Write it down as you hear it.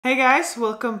Hey guys,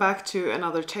 welcome back to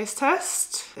another taste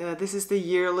test. This is the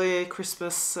yearly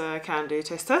Christmas candy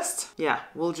taste test. Yeah,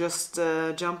 we'll just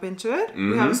jump into it.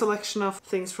 We have a selection of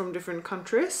things from different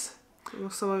countries.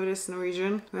 Some of it is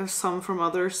Norwegian. We have some from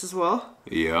others as well.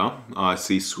 Yeah, I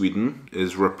see Sweden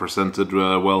is represented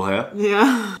well here.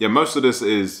 Yeah. Yeah, most of this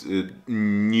is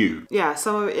new. Yeah,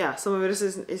 some of it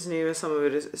is new and some of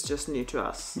it is just new to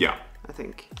us. Yeah. I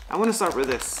think. I want to start with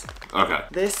this. Okay.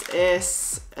 This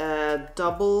is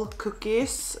double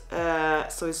cookies.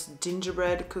 So it's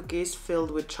gingerbread cookies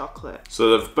filled with chocolate.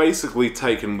 So they've basically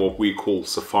taken what we call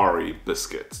safari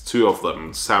biscuits, two of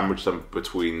them, sandwiched them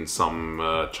between some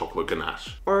chocolate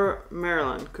ganache. Or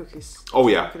Maryland cookies. Oh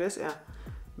yeah. It is, yeah.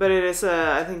 But it is,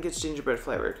 I think it's gingerbread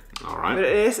flavored. All right. But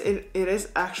it is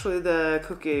actually the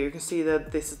cookie. You can see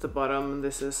that this is the bottom and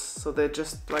this is, so they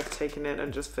just like taken it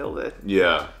and just filled it.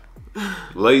 Yeah.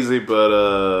 Lazy,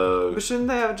 but shouldn't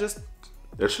they have just...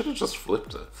 They should have just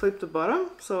flipped it. Flipped the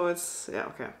bottom? So it's... Yeah,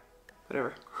 okay.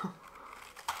 Whatever.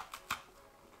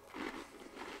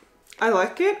 I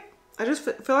like it. I just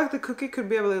feel like the cookie could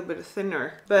be a little bit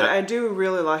thinner. But I do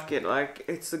really like it. Like,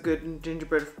 it's a good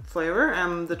gingerbread flavor.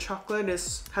 And the chocolate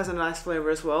has a nice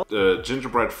flavor as well. The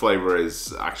gingerbread flavor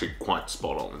is actually quite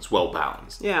spot on. It's well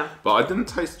balanced. Yeah. But I didn't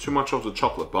taste too much of the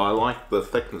chocolate, but I like the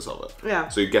thickness of it. Yeah.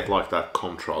 So you get like that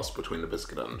contrast between the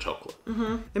biscuit and the chocolate.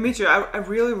 Mm-hmm. And me too. I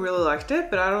really, really liked it.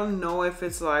 But I don't know if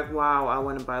it's like, wow, I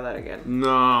want to buy that again.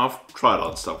 No, I've tried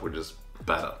other stuff which is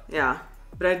better. Yeah.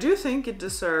 But I do think it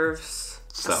deserves...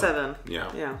 7.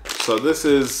 Yeah. So this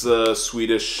is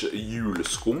Swedish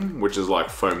juleskum, which is like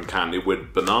foam candy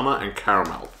with banana and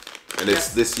caramel. And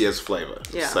it's this year's flavor.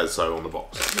 It says so on the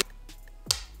box.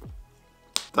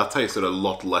 That tasted a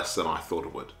lot less than I thought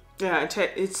it would. Yeah,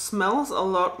 it smells a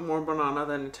lot more banana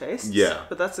than it tastes. Yeah.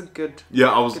 But that's a good,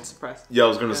 good surprise. Yeah, I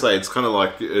was going to say, it's kind of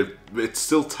like, it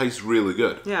still tastes really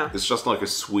good. Yeah. It's just like a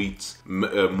sweet,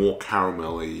 more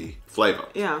caramelly flavor.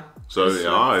 Yeah. So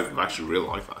yeah, I actually really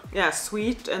like that. Yeah,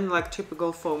 sweet and like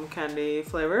typical foam candy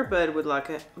flavor, but with like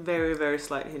a very, very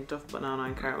slight hint of banana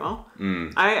and caramel.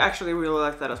 I actually really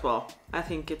like that as well. I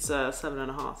think it's a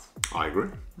 7.5. I agree.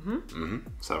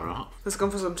 7.5. Let's go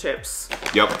for some chips.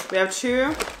 Yep. We have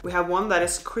two. We have one that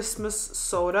is Christmas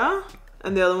soda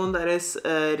and the other one that is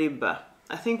ribbe.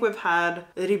 I think we've had,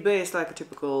 ribbe is like a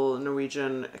typical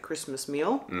Norwegian Christmas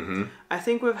meal. I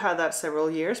think we've had that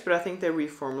several years, but I think they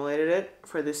reformulated it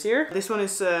for this year. This one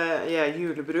is,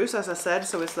 julebrus, as I said,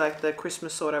 so it's like the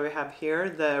Christmas soda we have here,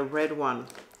 the red one.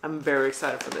 I'm very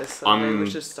excited for this, so maybe we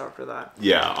should start with that.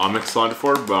 Yeah, I'm excited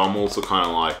for it, but I'm also kind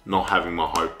of like not having my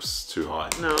hopes too high.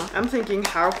 No, I'm thinking,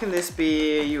 how can this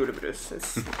be julebrus?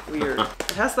 It's weird.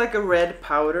 It has like a red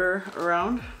powder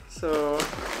around. So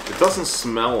it doesn't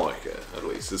smell like it, at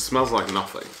least. It smells like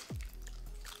nothing.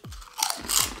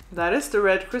 That is the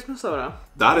red Christmas soda.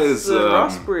 That is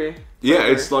raspberry. Yeah,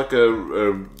 flavor. it's like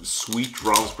a sweet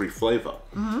raspberry flavor.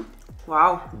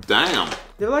 Wow. Damn.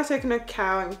 They've like taken a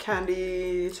cow and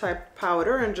candy type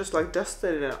powder and just like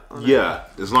dusted it on it.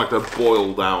 It's like they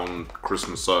boiled down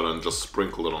Christmas soda and just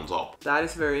sprinkled it on top. That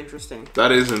is very interesting.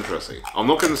 That is interesting. I'm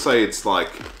not going to say it's like...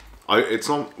 it's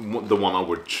not the one I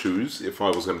would choose if I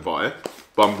was going to buy it,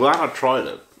 but I'm glad I tried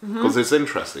it because it's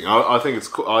interesting. I think it's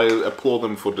cool. I applaud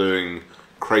them for doing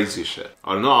crazy shit.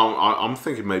 I don't know. I'm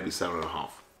thinking maybe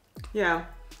 7.5. Yeah,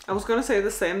 I was gonna say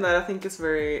the same. That I think it's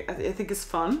very. I think it's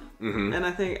fun, and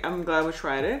I think I'm glad we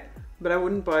tried it. But I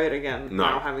wouldn't buy it again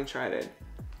now having tried it.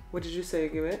 What did you say? You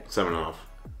give it 7.5.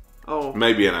 Oh,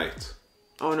 maybe an 8.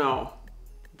 Oh no.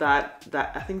 That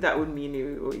I think that would mean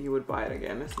you would buy it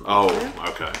again. Oh,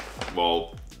 okay.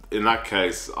 Well, in that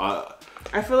case,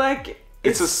 I feel like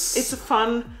it's a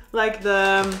fun, like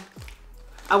the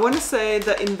I want to say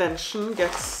the invention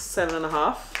gets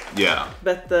 7.5. Yeah.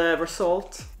 But the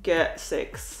result gets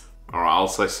 6. All right, I'll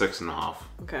say 6.5.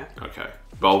 Okay. Okay,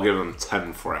 but I'll give them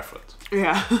 10 for effort.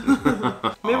 Yeah.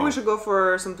 Maybe we should go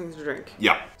for something to drink.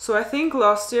 Yeah. So I think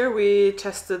last year we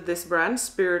tested this brand,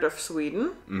 Spirit of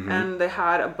Sweden, and they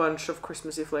had a bunch of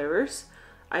Christmassy flavors.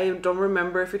 I don't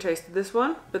remember if we tasted this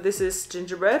one, but this is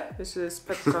gingerbread. This is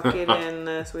pepparkakor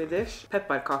in Swedish,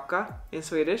 pepparkaka in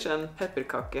Swedish, and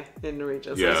pepparkake in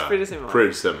Norwegian. So it's pretty similar.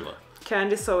 Pretty similar.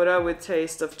 Candy soda with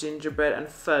taste of gingerbread and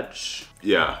fudge.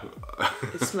 Yeah.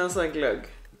 It smells like glögg.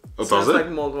 Oh, it smells does it? like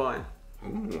mulled wine.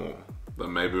 Ooh.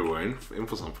 Then maybe we're in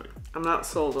for something. I'm not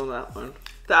sold on that one.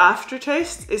 The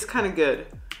aftertaste is kind of good,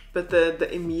 but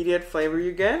the immediate flavor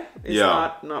you get is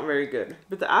not very good.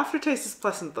 But the aftertaste is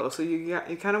pleasant though, so you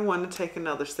kind of want to take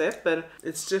another sip, but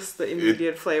it's just the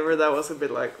immediate flavor that was a bit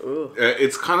like, ooh.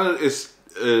 It's kind of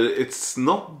it's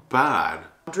not bad,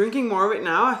 Drinking more of it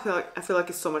now, I feel like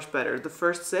it's so much better. The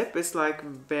first sip is like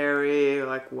very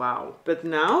like wow, but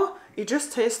now it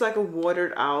just tastes like a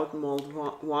watered out mulled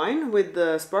wine with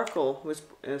the sparkle, which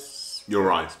is. You're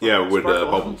right. Yeah, with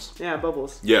bubbles. Yeah,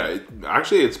 bubbles. Yeah,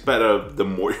 actually, it's better the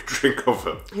more you drink of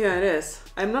it. Yeah, it is.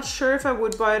 I'm not sure if I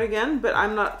would buy it again, but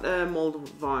I'm not a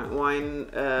mulled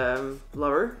wine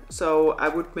lover, so I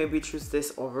would maybe choose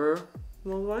this over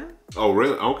mulled wine. Oh,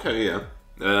 really? Okay, yeah.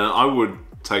 I would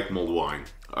take mulled wine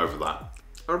over that.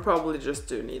 Or probably just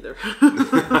do neither.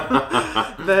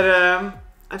 But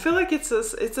I feel like it's a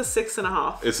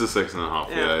 6.5. It's a 6.5.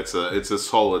 Yeah. It's a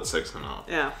solid 6.5.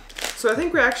 Yeah. So I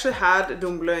think we actually had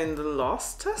Dumble in the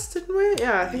last test, didn't we?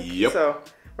 Yeah, I think so.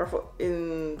 Or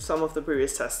in some of the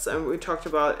previous tests, and we talked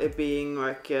about it being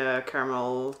like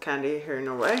caramel candy here in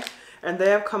Norway, and they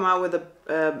have come out with a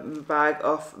bag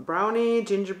of brownie,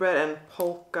 gingerbread, and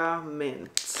polka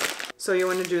mint. So you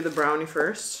want to do the brownie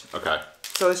first? Okay.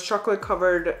 So it's chocolate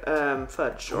covered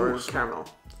fudge or caramel.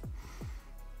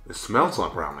 It smells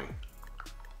like brownie.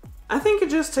 I think it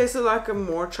just tasted like a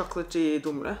more chocolatey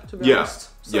Dumble, to be honest.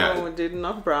 So it did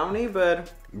not brownie,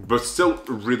 but still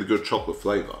a really good chocolate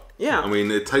flavor. Yeah. I mean,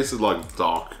 it tasted like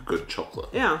dark, good chocolate.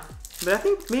 Yeah. But I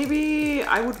think maybe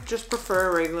I would just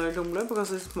prefer a regular Dumble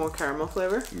because it's more caramel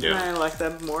flavor. Yeah. And I like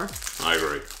that more. I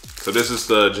agree. So this is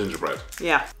the gingerbread.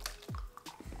 Yeah.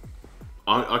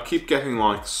 I keep getting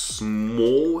like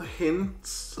small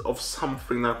hints of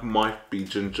something that might be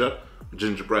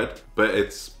gingerbread, but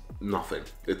it's nothing.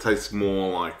 It tastes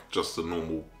more like just a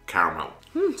normal caramel.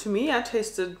 To me, I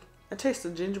tasted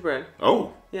gingerbread.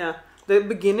 Oh. Yeah. The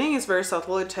beginning is very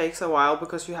subtle. It takes a while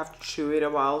because you have to chew it a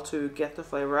while to get the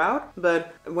flavor out.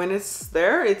 But when it's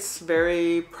there, it's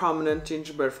very prominent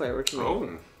gingerbread flavor to me.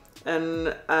 Oh.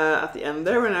 And at the end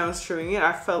there, when I was chewing it,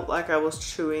 I felt like I was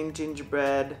chewing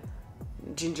ginger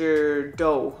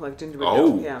dough, like gingerbread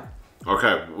dough. Yeah.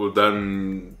 Okay, well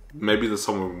then maybe there's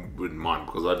someone with mine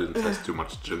because I didn't taste too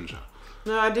much ginger.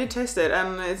 No, I did taste it,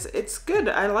 and it's good.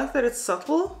 I like that it's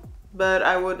subtle, but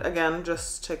I would again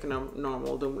just take a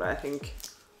normal Dumble, I think.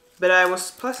 But I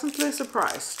was pleasantly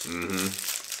surprised.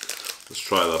 Let's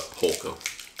try the polka.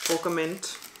 Polka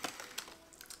mint.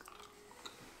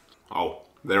 Oh,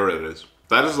 there it is.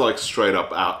 That is like straight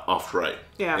up after eight.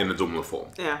 Yeah. In a Dumble form.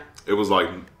 Yeah. It was like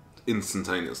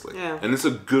instantaneously. Yeah. And it's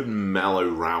a good mellow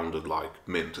rounded like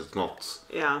mint. It's not.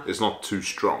 Yeah. It's not too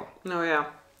strong. No, yeah.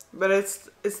 But it's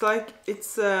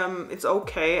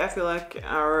okay. I feel like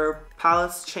our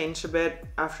palates change a bit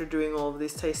after doing all of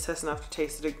these taste tests and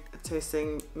after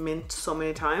tasting mint so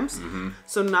many times.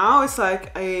 So now it's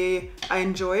like I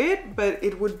enjoy it, but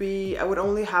I would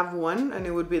only have one, and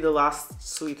it would be the last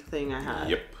sweet thing I had.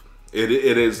 Yep.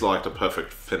 It is like the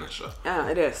perfect finisher. Yeah,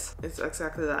 it is. It's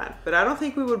exactly that. But I don't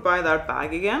think we would buy that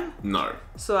bag again. No.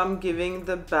 So I'm giving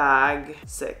the bag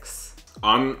 6.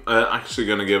 I'm actually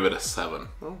going to give it a 7.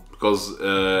 Oh. Because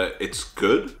it's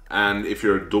good, and if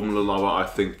you're a Dumble lover, I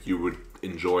think you would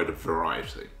enjoy the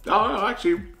variety. I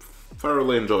actually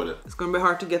thoroughly enjoyed it. It's going to be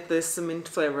hard to get this mint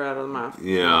flavor out of the mouth.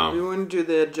 Yeah. Do you want to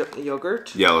do the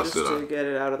yogurt? Yeah, let's do that. Just to get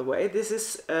it out of the way. This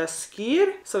is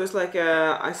skyr, so it's like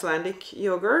a Icelandic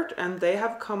yogurt, and they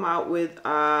have come out with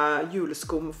a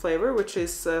juleskum flavor, which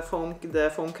is the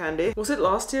foam candy. Was it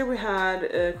last year we had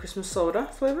Christmas soda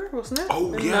flavor, wasn't it?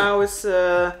 Oh, and yeah. now it's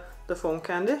the foam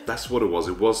candy. That's what it was.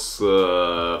 It was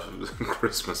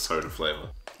Christmas soda flavor.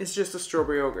 It's just a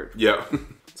strawberry yogurt. Yeah.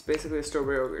 It's basically a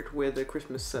strawberry yogurt with the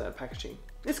Christmas packaging.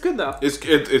 It's good though. It's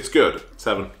good.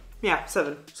 7. Yeah,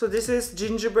 7. So this is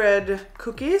gingerbread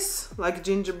cookies, like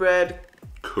gingerbread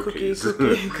Cookies.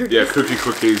 cookies. Yeah,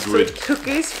 cookies So with...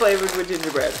 cookies flavored with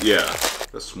gingerbread. Yeah.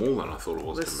 They're smaller than I thought it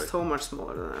was They're going to be. so much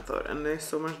smaller than I thought, and they're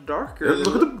so much darker.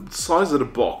 Look at the size of the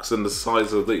box and the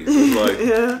size of these. It's like,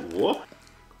 Yeah. what?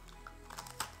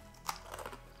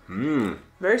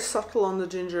 Very subtle on the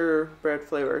gingerbread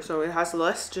flavor, so it has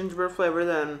less gingerbread flavor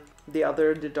than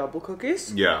the double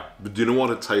cookies. Yeah, but do you know what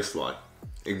it tastes like?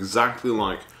 Exactly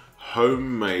like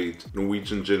homemade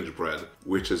Norwegian gingerbread,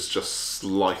 which is just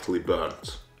slightly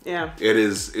burnt. Yeah.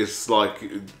 It's like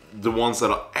the ones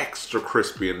that are extra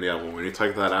crispy in the oven. When you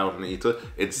take that out and eat it,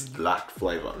 it's that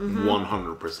flavor,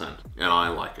 100%. And I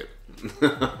like it.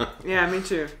 Yeah, me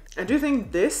too. I do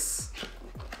think this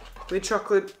with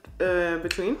chocolate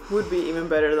between would be even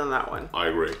better than that one. I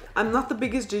agree. I'm not the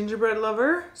biggest gingerbread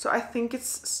lover, so I think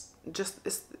it's just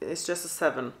a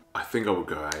 7. I think I would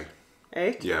go 8.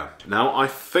 8? Yeah. Now, I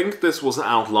think this was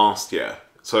out last year.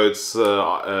 So it's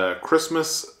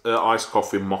Christmas iced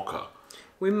coffee mocha.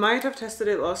 We might have tested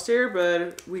it last year,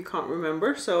 but we can't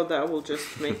remember, so that will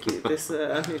just make this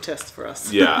a new test for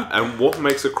us. Yeah, and what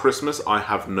makes it Christmas, I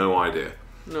have no idea.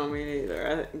 No, me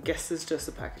neither. I guess it's just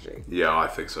the packaging. Yeah, I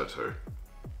think so too.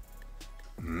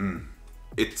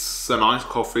 It's an iced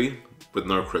coffee with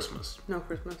no Christmas. No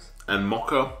Christmas. And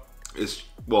mocha is,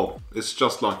 well, it's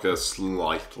just like a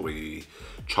slightly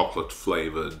chocolate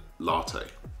flavored latte.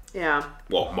 Yeah.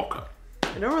 Well, mocha.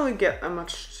 I don't really get that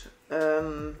much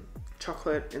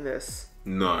chocolate in this.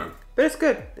 No. But it's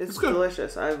good. It's good.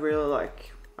 delicious. I really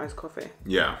like iced coffee.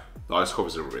 Yeah, the iced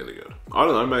coffees are really good. I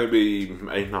don't know, maybe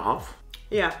 8.5?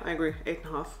 Yeah, I agree.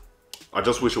 8.5. I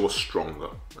just wish it was stronger.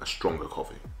 A stronger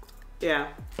coffee. Yeah.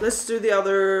 Let's do the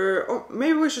other... Oh,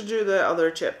 maybe we should do the other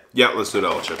chip. Yeah, let's do the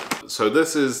other chip. So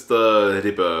this is the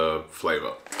ribbe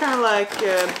flavor. Kind of like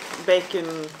bacon.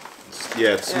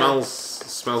 Yeah, it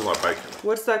smells like bacon.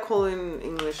 What's that called in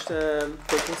English?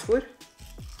 Bacon spoor?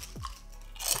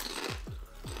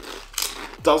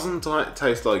 Doesn't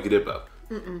taste like ribbe,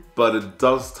 but it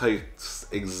does taste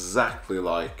exactly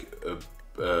like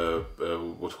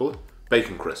what's it called?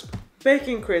 Bacon crisp.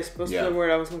 Bacon crisp was the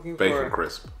word I was looking for. Bacon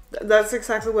crisp. That's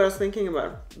exactly what I was thinking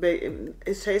about.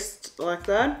 It tastes like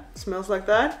that, smells like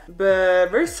that, but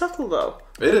very subtle though.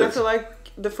 It is. I feel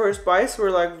like the first bites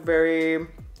were like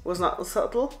was not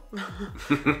subtle,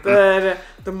 but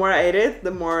the more I ate it, the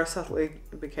more subtle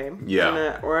it became.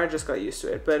 Yeah. Or I just got used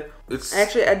to it. But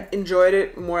I enjoyed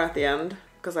it more at the end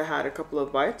because I had a couple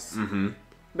of bites.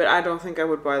 But I don't think I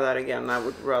would buy that again. I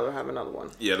would rather have another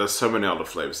one. Yeah, there's so many other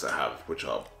flavors they have which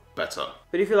are better.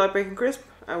 But if you like bacon crisp,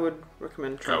 I would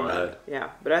recommend trying that. Go ahead. Yeah,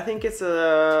 but I think it's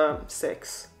a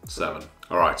 6. 7.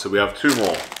 All right, so we have 2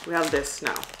 more. We have this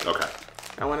now. Okay.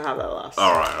 I want to have that last.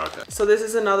 All right. Okay. So this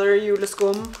is another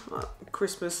juleskum,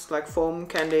 Christmas like foam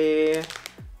candy.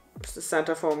 It's the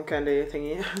Santa foam candy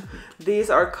thingy. These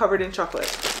are covered in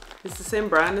chocolate. It's the same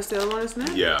brand as the other one, isn't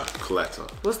it? Yeah, Coletta.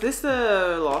 Was this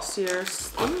the last year's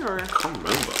thing or? I can't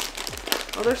remember.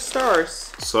 Oh, they're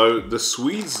stars. So the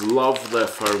Swedes love their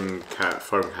foam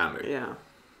candy. Yeah.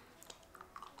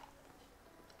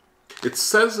 It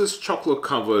says it's chocolate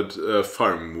covered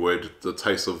foam with the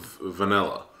taste of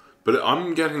vanilla. But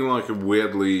I'm getting like a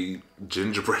weirdly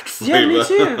gingerbread flavor. Yeah, me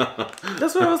too.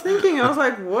 That's what I was thinking. I was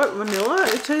like, what? Vanilla?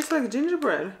 It tastes like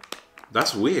gingerbread.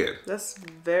 That's weird. That's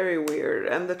very weird.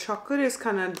 And the chocolate is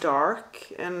kind of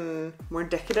dark and more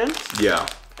decadent. Yeah,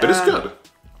 but it's good.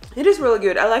 It is really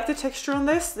good. I like the texture on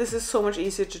this. This is so much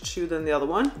easier to chew than the other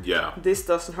one. Yeah. This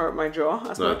doesn't hurt my jaw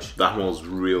as much. That one was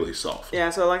really soft.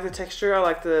 Yeah, so I like the texture. I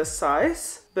like the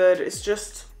size. But it's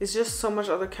just so much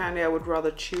other candy I would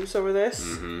rather choose over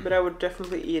this. But I would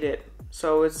definitely eat it.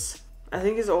 So I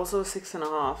think it's also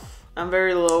 6.5. I'm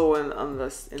very low in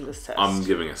this test. I'm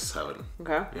giving it 7.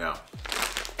 Okay. Yeah.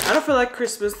 I don't feel like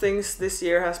Christmas things this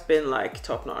year has been like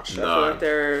top notch. No. I feel like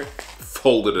they're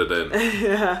folded it in.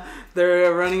 yeah,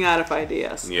 they're running out of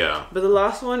ideas. Yeah. But the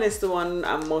last one is the one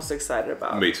I'm most excited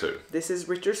about. Me too. This is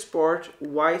Ritter Sport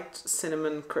White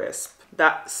Cinnamon Crisp.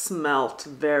 That smelt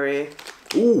very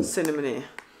cinnamony.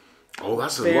 Oh,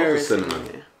 that's a Very lot of cinnamon.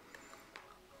 cinnamony.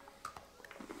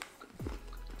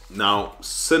 Now,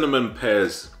 cinnamon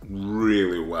pairs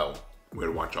really well with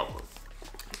white chocolate.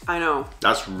 I know.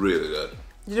 That's really good.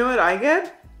 You know what I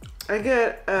get? I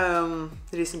get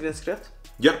risengrynsgrøt.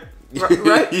 Yep.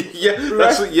 Right?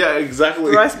 yeah,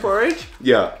 exactly. Rice porridge.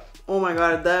 Yeah. Oh my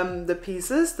god, the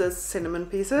pieces, the cinnamon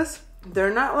pieces,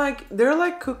 they're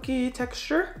like cookie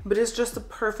texture, but it's just the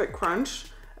perfect crunch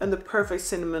and the perfect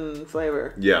cinnamon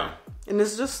flavor. Yeah. And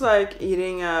it's just like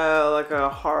eating a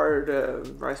hard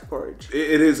rice porridge.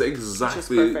 It is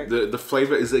exactly, perfect. the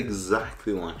flavor is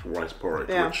exactly like rice porridge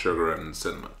with sugar and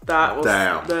cinnamon. That was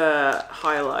the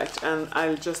highlight, and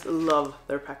I just love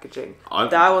their packaging.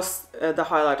 That was the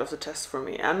highlight of the test for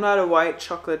me. I'm not a white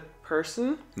chocolate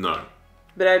person. No.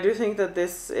 But I do think that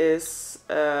this is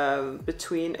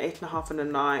between 8.5 and a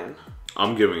 9.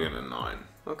 I'm giving it a 9.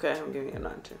 Okay, I'm giving it a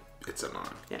 9 too. It's a 9.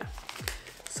 Yeah.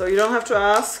 So you don't have to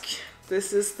ask.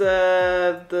 This is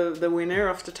the winner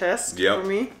of the test for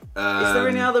me. Is there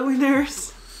any other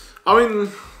winners? I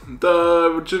mean,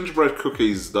 the gingerbread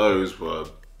cookies, those were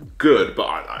good,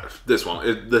 but this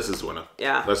is the winner.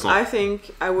 Yeah. I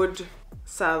think I would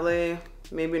sadly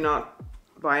maybe not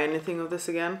buy anything of this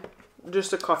again.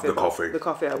 Just the coffee. The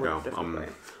coffee I would definitely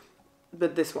buy.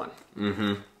 But this one.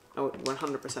 I would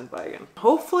 100% buy again.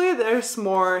 Hopefully there's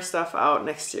more stuff out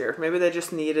next year. Maybe they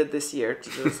just needed this year to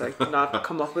just like not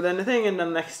come up with anything, and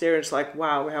then next year it's like,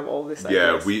 wow, we have all this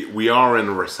ideas. Yeah, we are in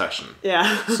a recession.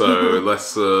 Yeah. So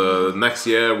let's next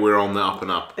year we're on the up and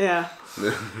up. Yeah.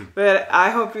 But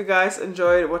I hope you guys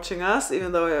enjoyed watching us,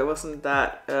 even though it wasn't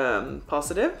that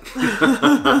positive.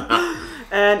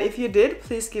 And if you did,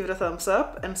 please give it a thumbs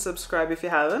up and subscribe if you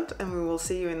haven't, and we will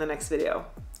see you in the next video.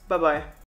 Bye bye.